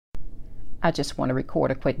I just want to record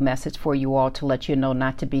a quick message for you all to let you know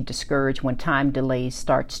not to be discouraged when time delays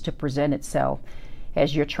starts to present itself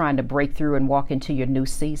as you're trying to break through and walk into your new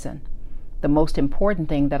season. The most important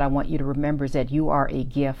thing that I want you to remember is that you are a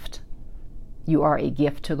gift. You are a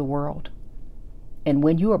gift to the world. And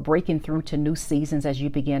when you are breaking through to new seasons as you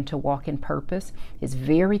begin to walk in purpose, it's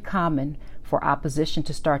very common for opposition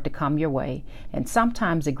to start to come your way. And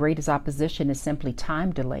sometimes the greatest opposition is simply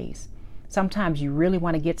time delays. Sometimes you really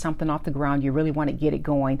want to get something off the ground, you really want to get it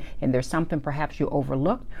going, and there's something perhaps you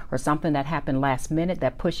overlooked or something that happened last minute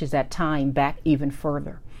that pushes that time back even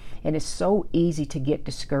further. And it's so easy to get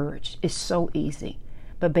discouraged. It's so easy.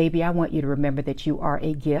 But baby, I want you to remember that you are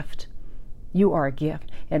a gift. You are a gift.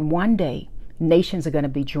 And one day, nations are going to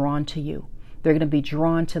be drawn to you. They're going to be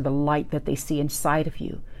drawn to the light that they see inside of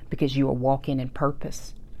you because you are walking in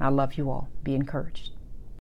purpose. I love you all. Be encouraged.